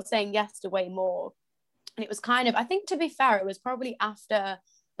gonna start saying yes to way more. And it was kind of, I think to be fair, it was probably after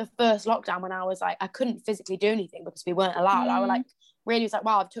the first lockdown when I was like, I couldn't physically do anything because we weren't allowed. I was like, really was like,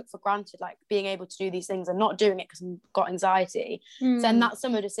 wow, I've took for granted like being able to do these things and not doing it because I've got anxiety. So then that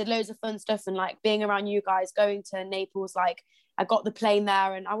summer just did loads of fun stuff, and like being around you guys, going to Naples, like I got the plane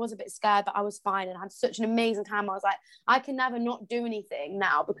there and I was a bit scared, but I was fine and I had such an amazing time. I was like, I can never not do anything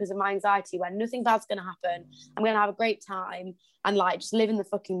now because of my anxiety, when nothing bad's gonna happen. I'm gonna have a great time and like just live in the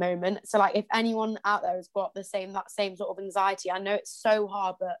fucking moment. So like if anyone out there has got that same sort of anxiety, I know it's so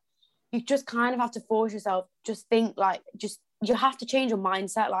hard, but you just kind of have to force yourself, just think like, just you have to change your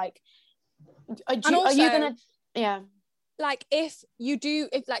mindset. Like are you gonna like if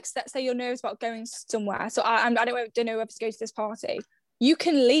like let's say you're nervous about going somewhere, so I don't know whether to go to this party, you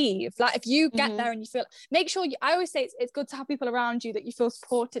can leave. Like if you get there and you feel, make sure I always say it's good to have people around you that you feel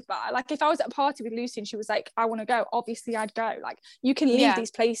supported by. Like if I was at a party with Lucy and she was like, I want to go, obviously I'd go. Like you can leave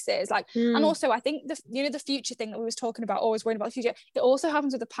these places, like and also I think the future thing that we was talking about, always worrying about the future, it also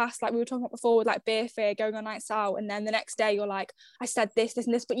happens with the past. Like we were talking about before with like beer fear, going on nights out, and then the next day you're like, I said this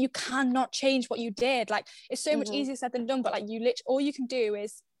and this, but you cannot change what you did. Like it's so much easier said than done, but like all you can do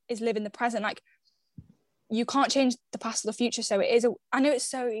is live in the present. Like you can't change the past or the future, so I know it's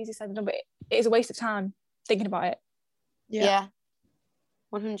so easy said and done, but it is a waste of time thinking about it.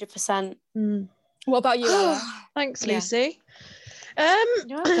 100%. What about you, Ella? Thanks, Lucy. Yeah,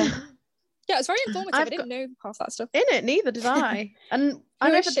 it's very informative. I didn't know half that stuff. Neither did I. And I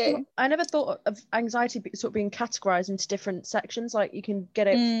never thought of anxiety sort of being categorized into different sections. Like you can get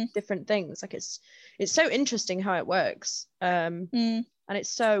it different things. Like it's so interesting how it works. And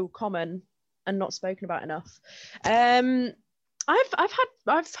it's so common and not spoken about enough. I've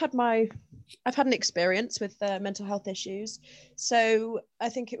had an experience with mental health issues. So I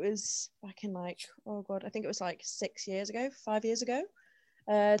think it was back in like, oh God, I think it was like 5 years ago,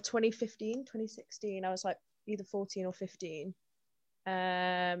 2015, 2016. I was like either 14 or 15.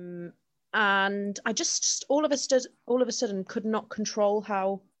 And I just all of a sudden could not control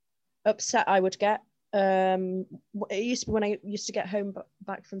how upset I would get. It used to be when I used to get home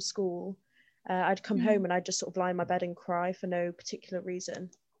back from school, I'd come home and I'd just sort of lie in my bed and cry for no particular reason.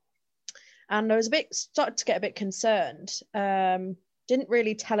 And I was started to get a bit concerned. Didn't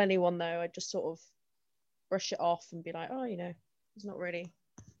really tell anyone though. I'd just sort of brush it off and be like, oh, it's not really,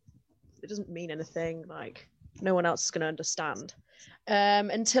 it doesn't mean anything. Like no one else is going to understand.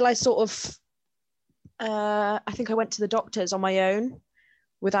 Until I sort of, I think I went to the doctors on my own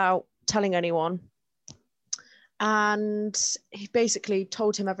without telling anyone. And he basically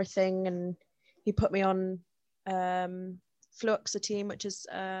told him everything, and he put me on fluoxetine, which is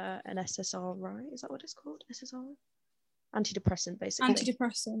an SSRI. Is that what it's called? SSRI? Antidepressant, basically.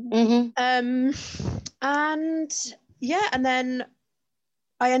 Antidepressant. And yeah, and then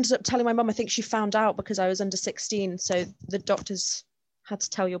I ended up telling my mum. I think she found out because I was under 16. So the doctors had to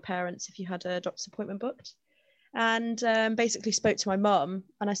tell your parents if you had a doctor's appointment booked. And basically spoke to my mum,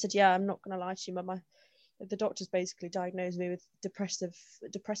 and I said, yeah, I'm not going to lie to you, mum. The doctors basically diagnosed me with depression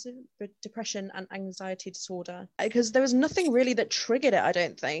and anxiety disorder, because there was nothing really that triggered it, I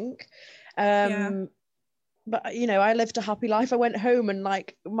don't think. But I lived a happy life. I went home, and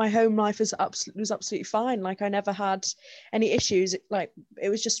like my home life was absolutely fine. Like I never had any issues. Like it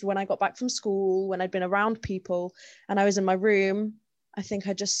was just when I got back from school, when I'd been around people and I was in my room, I think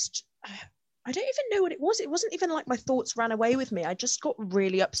I don't even know what it was. It wasn't even like my thoughts ran away with me. I just got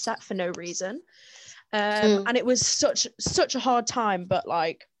really upset for no reason. And it was such a hard time, but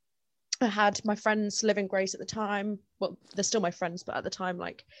like I had my friends live in Grace at the time. Well, they're still my friends, but at the time,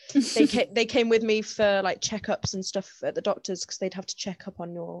 like they came with me for like checkups and stuff at the doctors, because they'd have to check up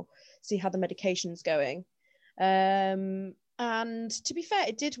on see how the medication's going. And to be fair,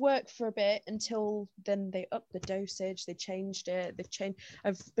 it did work for a bit until then they upped the dosage, they changed it,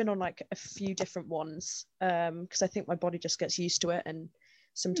 I've been on like a few different ones, because I think my body just gets used to it, and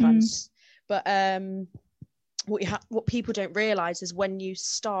sometimes but what people don't realize is when you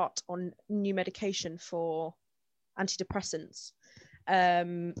start on new medication for antidepressants,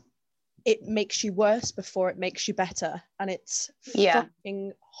 it makes you worse before it makes you better, and it's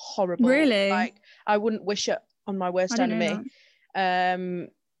fucking horrible. Really? Like I wouldn't wish it on my worst enemy. I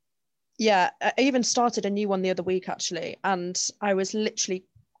even started a new one the other week actually, and I was literally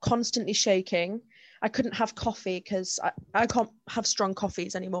constantly shaking. I couldn't have coffee because I can't have strong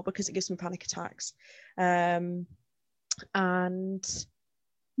coffees anymore because it gives me panic attacks. It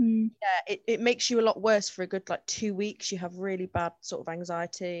makes you a lot worse for a good like 2 weeks. You have really bad sort of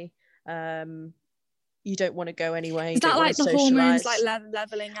anxiety. You don't want to go anyway. Is that like the hormones like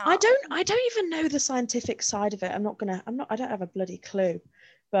leveling up? I don't even know the scientific side of it. I don't have a bloody clue.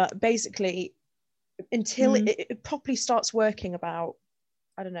 But basically, until it properly starts working about,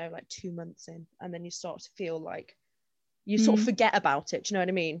 I don't know, like 2 months in, and then you start to feel like you sort of forget about it. Do you know what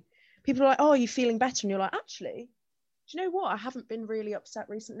I mean? People are like, oh, are you feeling better? And you're like, actually, do you know what? I haven't been really upset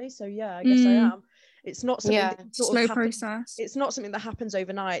recently. So yeah, I guess I am. It's not something that slow process. It's not something that happens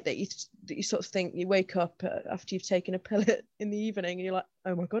overnight, that you sort of think you wake up after you've taken a pill in the evening and you're like,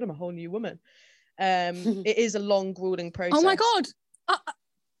 oh my God, I'm a whole new woman. It is a long, grueling process. Oh my God.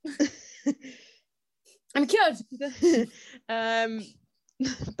 I'm cured.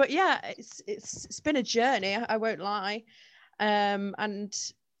 But yeah, it's been a journey, I won't lie. And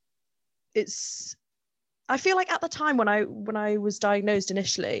I feel like at the time when I was diagnosed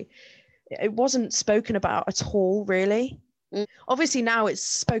initially, it wasn't spoken about at all, really. Obviously now it's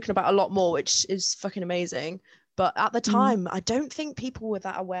spoken about a lot more, which is fucking amazing, but at the time I don't think people were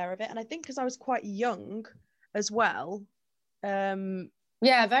that aware of it. And I think because I was quite young as well,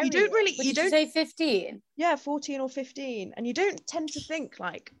 yeah, very. You don't really. You don't say 15. Yeah, 14 or 15, and you don't tend to think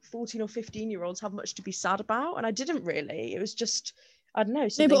like 14 or 15-year-olds have much to be sad about. And I didn't really. It was just, I don't know,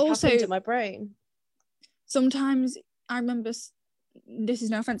 something happened in my brain. Sometimes I remember, this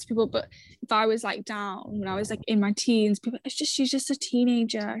is no offense to people, but if I was like down when I was like in my teens, people, she's just a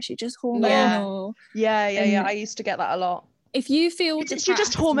teenager. She's just hormonal. Yeah. I used to get that a lot. If you feel she's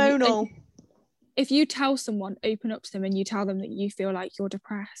just hormonal. If you tell someone, open up to them and you tell them that you feel like you're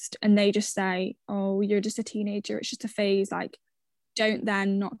depressed and they just say, oh, you're just a teenager, it's just a phase, like, don't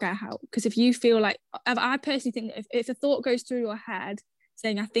then not get help. Because if you feel like, I personally think that if a thought goes through your head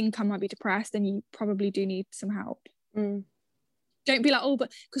saying, I think I might be depressed, then you probably do need some help. don't be like, oh,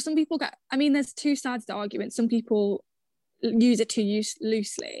 but because some people there's two sides of the argument. Some people use it too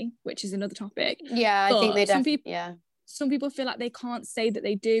loosely, which is another topic. Yeah, I think they definitely, some people feel like they can't say that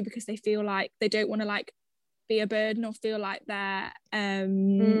they do because they feel like they don't want to like be a burden or feel like they're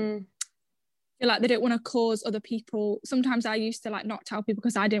feel like they don't want to cause other people. Sometimes I used to like not tell people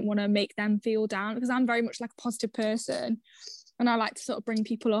because I didn't want to make them feel down, because I'm very much like a positive person and I like to sort of bring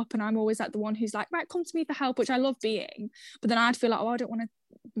people up, and I'm always like the one who's like, right, come to me for help, which I love being, but then I'd feel like, oh, I don't want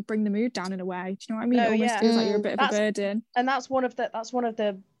to bring the mood down in a way. Do you know what I mean? No, it almost feels like you're a bit of a burden. And that's one of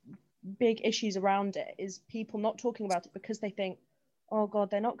the big issues around it, is people not talking about it because they think, oh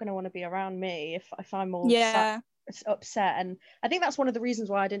god, they're not going to want to be around me if I'm all upset. And I think that's one of the reasons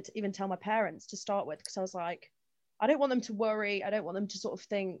why I didn't even tell my parents to start with, because I was like, I don't want them to worry, I don't want them to sort of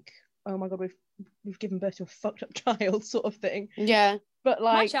think, oh my god, we've given birth to a fucked up child, sort of thing. Yeah, but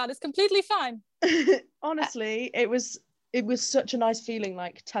like, my child is completely fine. Honestly, it was such a nice feeling,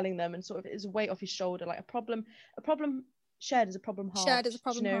 like telling them, and sort of it's a weight off your shoulder, like a problem shared is a problem halved. Shared is a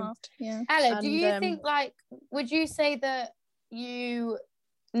problem halved. Yeah. Ella, do you think, like, would you say that you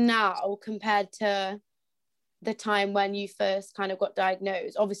now, compared to the time when you first kind of got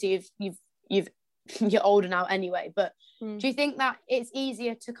diagnosed, obviously you're older now anyway, but do you think that it's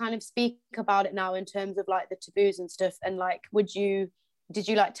easier to kind of speak about it now in terms of like the taboos and stuff? And like, did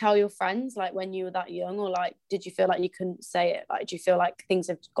you like tell your friends like when you were that young, or like did you feel like you couldn't say it? Like, do you feel like things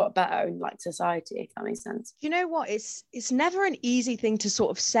have got better in like society, if that makes sense? You know what, it's never an easy thing to sort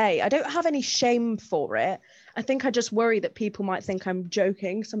of say. I don't have any shame for it. I think I just worry that people might think I'm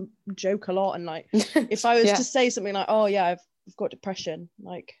joking. Some joke a lot, and like if I was to say something like, oh yeah, I've got depression,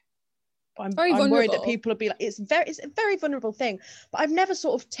 like I'm worried that people will be like, it's a very vulnerable thing. But I've never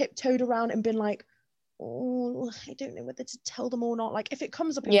sort of tiptoed around and been like, oh, I don't know whether to tell them or not. Like if it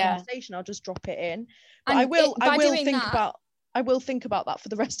comes up in conversation, I'll just drop it in. But I will think about that for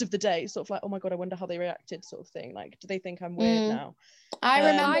the rest of the day, sort of like, oh my god, I wonder how they reacted, sort of thing. Like, do they think I'm weird now? I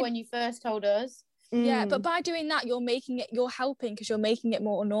remember when you first told us. Yeah, but by doing that, you're helping, because you're making it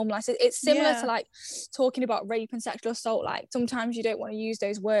more normalized. It's similar to like talking about rape and sexual assault. Like sometimes you don't want to use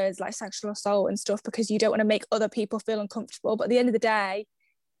those words like sexual assault and stuff because you don't want to make other people feel uncomfortable. But at the end of the day,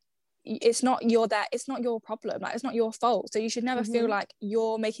 it's not your problem, like it's not your fault. So you should never feel like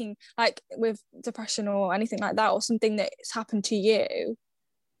you're making, like with depression or anything like that, or something that's happened to you,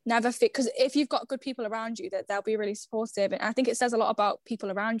 never fit, because if you've got good people around you, that they'll be really supportive. And I think it says a lot about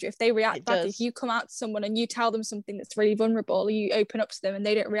people around you if they react back. If you come out to someone and you tell them something that's really vulnerable, or you open up to them and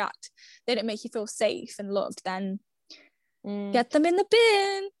they don't react, they don't make you feel safe and loved, then get them in the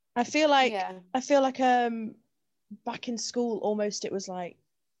bin. I feel like back in school, almost it was like,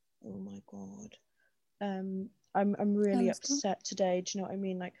 oh my god, I'm really upset today, do you know what I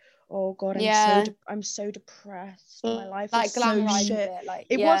mean? Like, oh god, I'm so depressed, my life is so shit.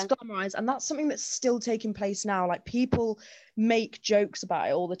 It was glamorized, and that's something that's still taking place now. Like people make jokes about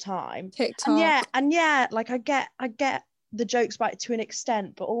it all the time. TikTok. And yeah, like I get the jokes about it to an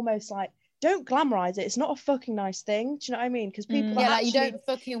extent, but almost like, don't glamorize it. It's not a fucking nice thing, do you know what I mean? Because people like you don't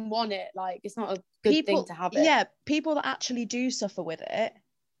fucking want it, like it's not a good thing to have it. Yeah, people that actually do suffer with it,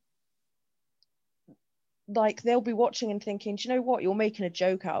 like they'll be watching and thinking, do you know what, you're making a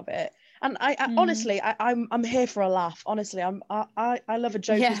joke out of it. And I honestly, I'm here for a laugh. Honestly, I love a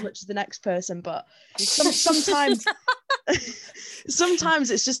joke as much as the next person, but sometimes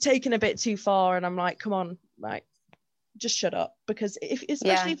sometimes it's just taken a bit too far, and I'm like, come on, like just shut up. Because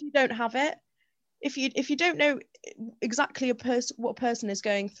especially if you don't have it, if you don't know exactly what a person is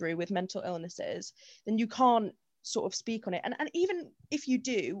going through with mental illnesses, then you can't sort of speak on it. And even if you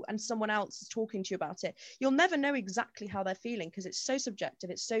do, and someone else is talking to you about it, you'll never know exactly how they're feeling, because it's so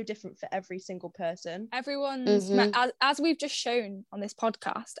subjective. It's so different for every single person. Everyone's as we've just shown on this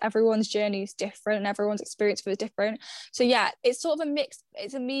podcast, everyone's journey is different and everyone's experience was different. So yeah, it's sort of a mix.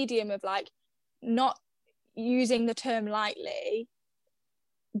 It's a medium of like not using the term lightly,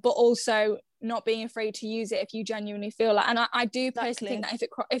 but also not being afraid to use it if you genuinely feel like. And I do personally think that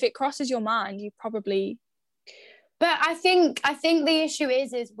if it crosses your mind, you probably. But I think the issue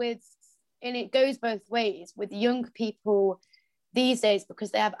is with, and it goes both ways with young people these days, because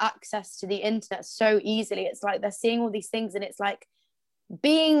they have access to the internet so easily. It's like they're seeing all these things, and it's like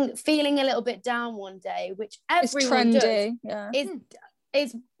feeling a little bit down one day, which everyone does,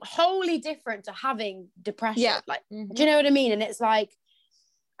 is wholly different to having depression. Yeah. Like, do you know what I mean? And it's like,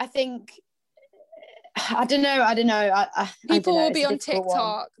 I think, I don't know. People will be on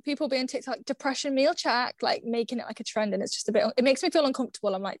TikTok. People will be on TikTok, depression meal check, like making it like a trend, and it's just a bit. It makes me feel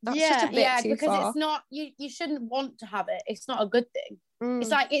uncomfortable. I'm like, that's just a bit too because far. It's not. You shouldn't want to have it. It's not a good thing. It's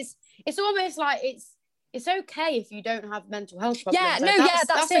like it's almost like it's okay if you don't have mental health problems. Yeah, Like, no, yeah,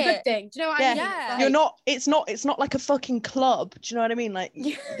 that's a good it. thing. Do you know what Yeah. I mean? Yeah. You're not, it's not like a fucking club. Do you know what I mean? Like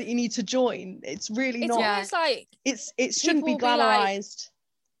Yeah. that you need to join. It's really It's not. almost like It shouldn't be people will be like- glamorized.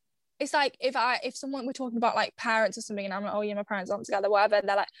 it's like if someone we're talking about like parents or something and I'm like, oh yeah, my parents aren't together, whatever, and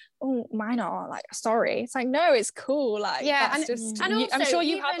they're like, oh, mine are, like, sorry. It's like, no, it's cool. Like, Yeah, that's and- just and I'm also sure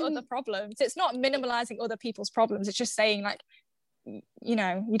you have even- other problems. It's not minimalizing other people's problems. It's just saying like, you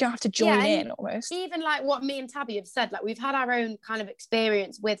know, you don't have to join and in almost. even like what me and Tabby have said, like we've had our own kind of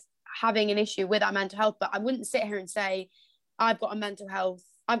experience with having an issue with our mental health, but I wouldn't sit here and say I've got a mental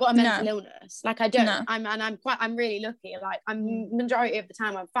mental illness. Like I don't. No. I'm really lucky. Like majority of the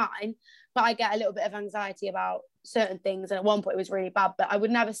time I'm fine, but I get a little bit of anxiety about certain things, and at one point it was really bad. But I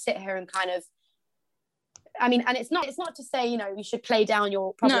would never sit here and kind of, I mean, and it's not to say, you know, you should play down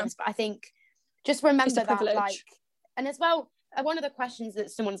your problems, but I think just remember that, privilege. like, and as well, one of the questions that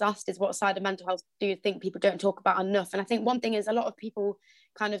someone's asked is, what side of mental health do you think people don't talk about enough? And I think one thing is a lot of people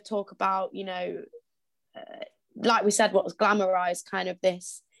kind of talk about, you know, like we said, what was glamorized, kind of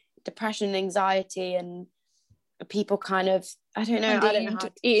this depression and anxiety, and people kind of, I don't know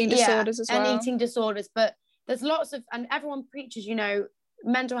eating disorders as well. And eating disorders. But there's lots of, and everyone preaches, you know,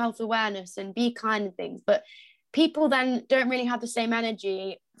 mental health awareness and be kind and things, but people then don't really have the same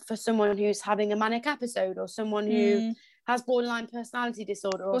energy for someone who's having a manic episode, or someone who has borderline personality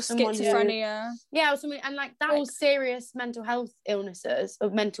disorder, or someone schizophrenia. Or something, and like that all serious mental health illnesses, or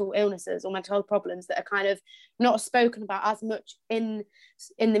mental health problems that are kind of not spoken about as much in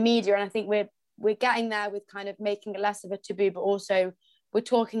the media. And I think we're getting there with kind of making it less of a taboo, but also we're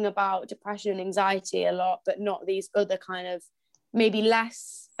talking about depression and anxiety a lot, but not these other kind of maybe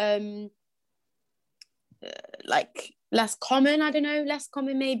less like less common, less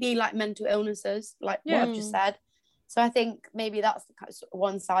common maybe, like mental illnesses, like what I've just said. So I think maybe that's the kind of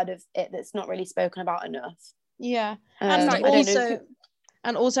one side of it that's not really spoken about enough. Yeah. And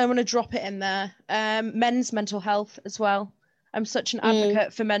also I'm going to drop it in there, men's mental health as well. I'm such an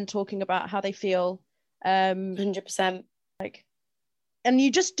advocate for men talking about how they feel. 100%. Like, and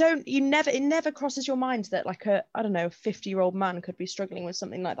you just don't, it never crosses your mind that like a 50-year-old man could be struggling with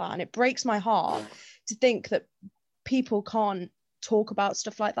something like that. And it breaks my heart to think that people can't talk about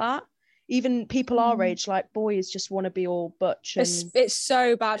stuff like that. Even people our age, like boys just want to be all butch and it's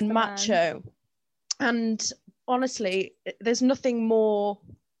so bad and for macho. men. And honestly, there's nothing more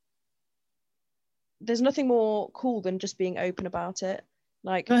cool than just being open about it.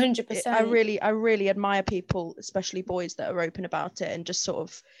 Like 100%. I really admire people, especially boys, that are open about it and just sort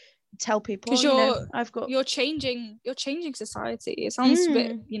of tell people, because you're changing society. It sounds a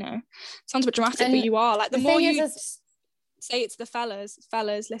bit, sounds a bit dramatic, but you are. Like the more you say it to the fellas,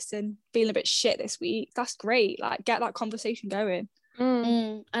 listen, feeling a bit shit this week, that's great. Like get that conversation going.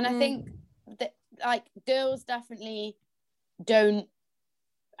 And I think that like girls definitely don't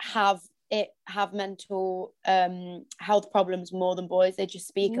have mental health problems more than boys. They just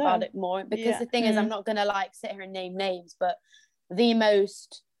speak about it more, because the thing is, I'm not gonna like sit here and name names, but the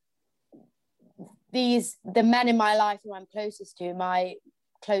men in my life who I'm closest to, my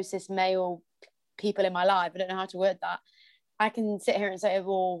closest male people in my life, I don't know how to word that, I can sit here and say have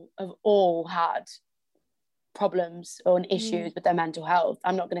all had problems or issues with their mental health.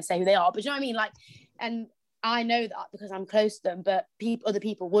 I'm not going to say who they are, but you know what I mean? Like, and I know that because I'm close to them, but other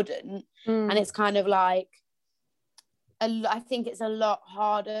people wouldn't. And it's kind of like, I think it's a lot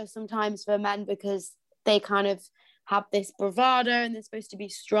harder sometimes for men, because they kind of have this bravado and they're supposed to be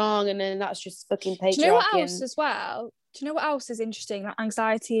strong, and then that's just fucking patriarchy. Do you know what else as well? Do you know what else is interesting? That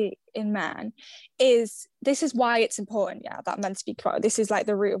anxiety in men this is why it's important, that men speak about it. This is like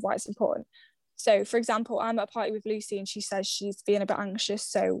the root of why it's important. So, for example, I'm at a party with Lucy and she says she's feeling a bit anxious,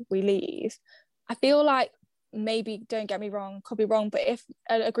 so we leave. I feel like, maybe, don't get me wrong, could be wrong, but if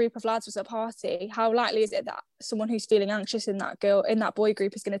a group of lads was at a party, how likely is it that someone who's feeling anxious in that boy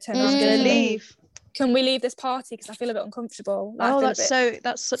group is going to turn around and going to leave? Can we leave this party because I feel a bit uncomfortable? Like,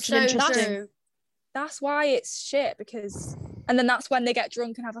 that's such an interesting. True. That's why it's shit, because, and then that's when they get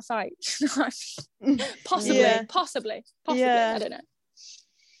drunk and have a fight. Possibly. I don't know.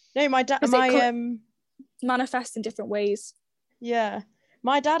 No, my dad, manifest in different ways. Yeah,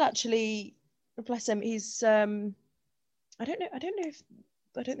 my dad actually, bless him, he's I don't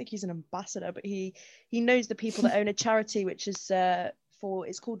think he's an ambassador, but he knows the people that own a charity which is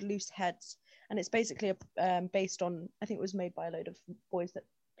it's called Loose Heads, and it's basically based on, I think it was made by a load of boys that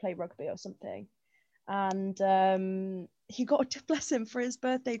play rugby or something. And he got, bless him, for his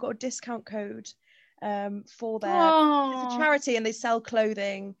birthday, he got a discount code for their it's a charity, and they sell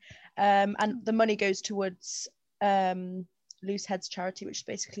clothing, and the money goes towards Loose Heads charity, which is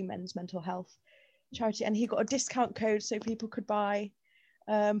basically men's mental health. charity, and he got a discount code so people could buy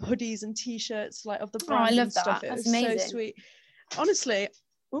hoodies and t-shirts like of the brand. I love and stuff. that. It That's was amazing. so sweet. Honestly,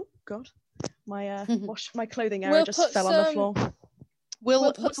 oh god, my my clothing area We'll just put fell on the floor.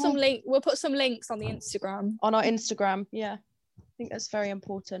 We'll put some links on the Instagram. on our Instagram. Yeah, I think that's very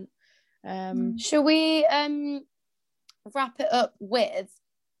important. Shall we wrap it up with,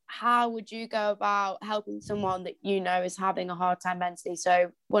 how would you go about helping someone that you know is having a hard time mentally?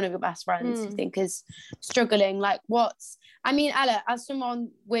 So one of your best friends you think is struggling. Like, Ella, as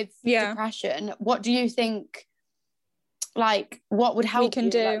someone with depression, what do you think? Like, what would help we can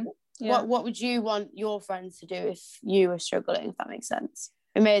you? do? Like, what would you want your friends to do if you were struggling? If that makes sense.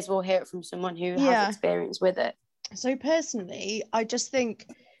 We may as well hear it from someone who has experience with it. So personally, I think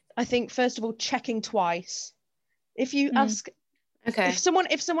first of all, checking twice. If you ask, if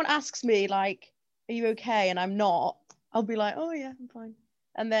someone asks me like, "Are you okay?" and I'm not, I'll be like, "Oh yeah, I'm fine."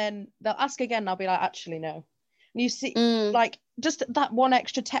 And then they'll ask again, and I'll be like, "Actually, no." And you see, like, just that one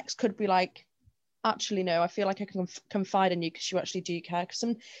extra text could be like, "Actually, no. I feel like I can confide in you because you actually do care." Because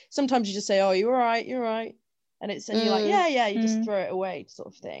sometimes you just say, "Oh, you're right," and you're like, "Yeah," you just throw it away, sort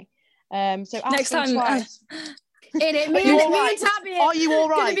of thing. So next time. twice. Me and Tabby are you all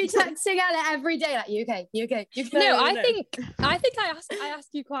right? Gonna be texting Ella every day, like, you okay? No, I think I ask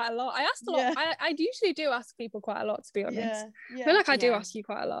you quite a lot. I asked a lot. I usually do ask people quite a lot, to be honest. I feel like I do ask you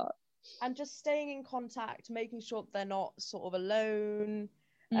quite a lot. And just staying in contact, making sure they're not sort of alone.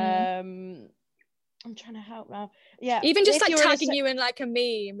 I'm trying to help now. Yeah. Even just like tagging you in like a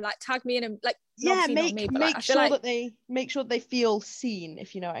meme, like tag me in a like. Yeah, make sure that they feel seen,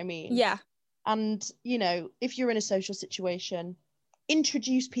 if you know what I mean. Yeah. And if you're in a social situation,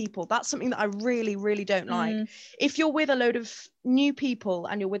 introduce people. That's something that I really, really don't like. If you're with a load of new people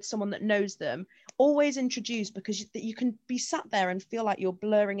and you're with someone that knows them, always introduce, because you can be sat there and feel like you're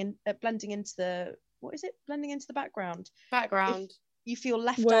blending into the background. If you feel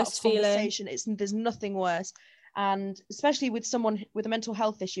left out of conversation, there's nothing worse. And especially with someone with a mental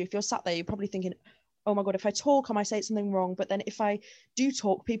health issue, if you're sat there, you're probably thinking, oh my god, if I talk, I might say something wrong. But then if I do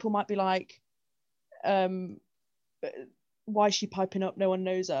talk, people might be like, why is she piping up? No one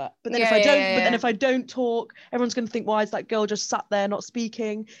knows her. But then if I don't talk, everyone's going to think, why is that girl just sat there not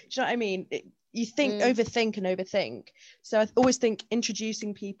speaking? Do you know what I mean? You think, overthink. So I always think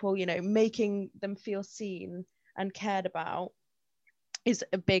introducing people, making them feel seen and cared about is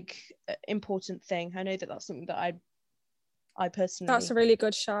a big important thing. I know that's something that I personally, that's a really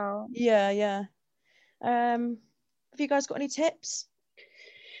good shout. Yeah. Have you guys got any tips?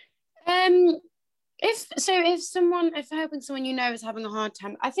 If helping someone is having a hard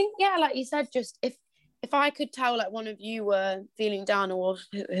time, I think, like you said, just if I could tell like one of you were feeling down or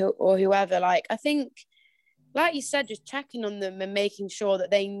whoever, like, I think, like you said, just checking on them and making sure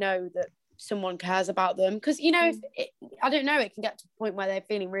that they know that someone cares about them, because I don't know, it can get to the point where they're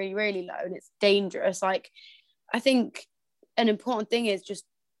feeling really, really low and it's dangerous. Like, I think an important thing is just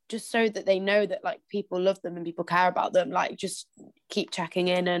so that they know that like people love them and people care about them, like just keep checking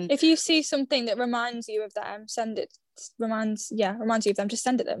in. And if you see something that reminds you of them, reminds you of them, just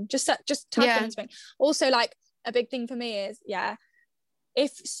send it them, just tag them and something. Also, like, a big thing for me is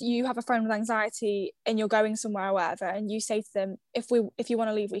if you have a friend with anxiety and you're going somewhere or whatever, and you say to them, if you want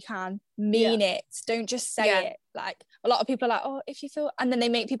to leave, we can, mean it. Don't just say it. Like, a lot of people are like, oh, if you feel, and then they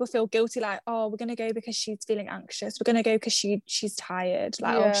make people feel guilty, like, oh, we're gonna go because she's feeling anxious, we're gonna go because she's tired,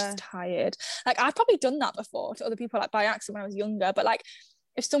 like, oh, she's tired. Like, I've probably done that before to other people, like by accident when I was younger. But like,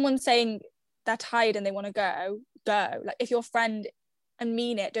 if someone's saying they're tired and they want to go, like, if your friend, and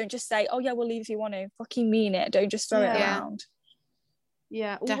mean it, don't just say, oh yeah, we'll leave if you want to. Fucking mean it. Don't just throw it around.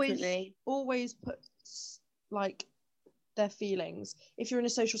 Yeah, always put like their feelings. If you're in a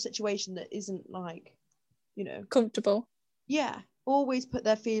social situation that isn't like, comfortable. Yeah, always put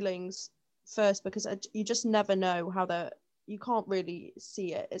their feelings first, because you just never know you can't really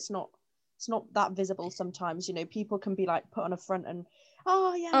see it. It's not that visible sometimes. People can be like put on a front and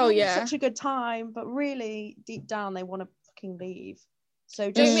such a good time, but really deep down they want to fucking leave. So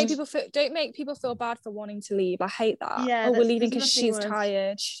don't make people feel bad for wanting to leave. I hate that. Yeah, we're leaving because she's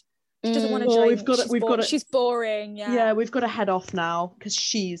tired. She doesn't want to drink. She's boring. Yeah, we've got to head off now because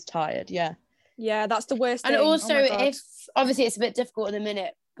she's tired. Yeah, that's the worst thing. And also, if obviously it's a bit difficult at the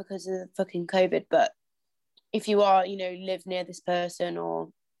minute because of fucking COVID, but if you are, live near this person, or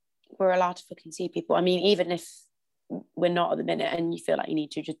we're allowed to fucking see people. I mean, even if we're not at the minute and you feel like you need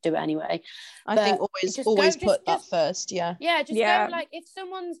to, just do it anyway. I think always put that first. Go like,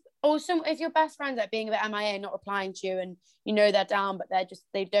 if your best friend's like being a bit MIA, not replying to you, and they're down, but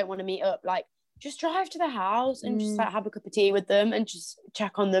they don't want to meet up, like, just drive to the house and just like have a cup of tea with them and just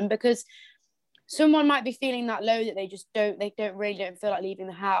check on them, because someone might be feeling that low that they really don't feel like leaving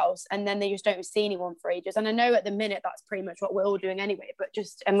the house, and then they just don't see anyone for ages. And I know at the minute that's pretty much what we're all doing anyway, but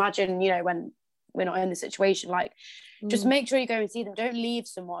just imagine, you know, when we're not in the situation, like just make sure you go and see them. Don't leave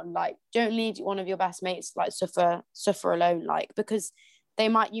someone, like don't leave one of your best mates like suffer alone, like, because you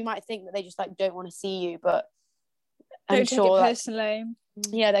might think that they just like don't want to see you, but don't take it personally.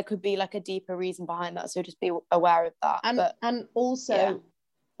 Yeah, there could be like a deeper reason behind that, so just be aware of that. And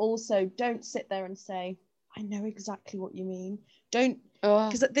also don't sit there and say, I know exactly what you mean. Don't,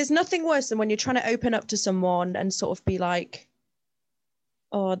 because there's nothing worse than when you're trying to open up to someone and sort of be like,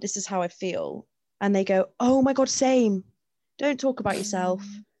 oh, this is how I feel, and they go, oh my god, same. Don't talk about yourself.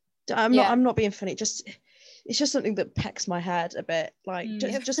 I'm not being funny, it's just something that pecks my head a bit, like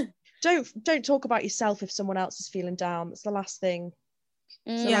just don't talk about yourself if someone else is feeling down. That's the last thing.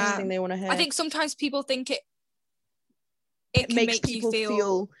 It's the last thing they want to hear. I think sometimes people think it can makes make people you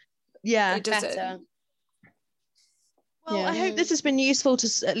feel it better. Well, I hope this has been useful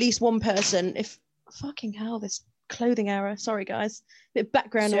to at least one person. If fucking hell, this clothing error. Sorry, guys. Bit of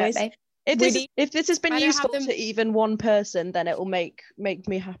background noise. If this has been useful to even one person, then it will make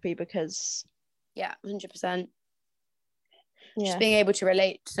me happy, because 100%. Just being able to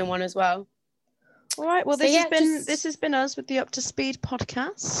relate to someone as well. All right. Well, this has been us with the Up to Speed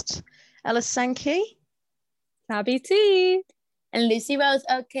podcast. Ella Sankey, Tabby T, and Lucy Rose.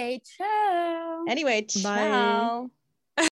 Okay, ciao. Anyway, ciao. Bye.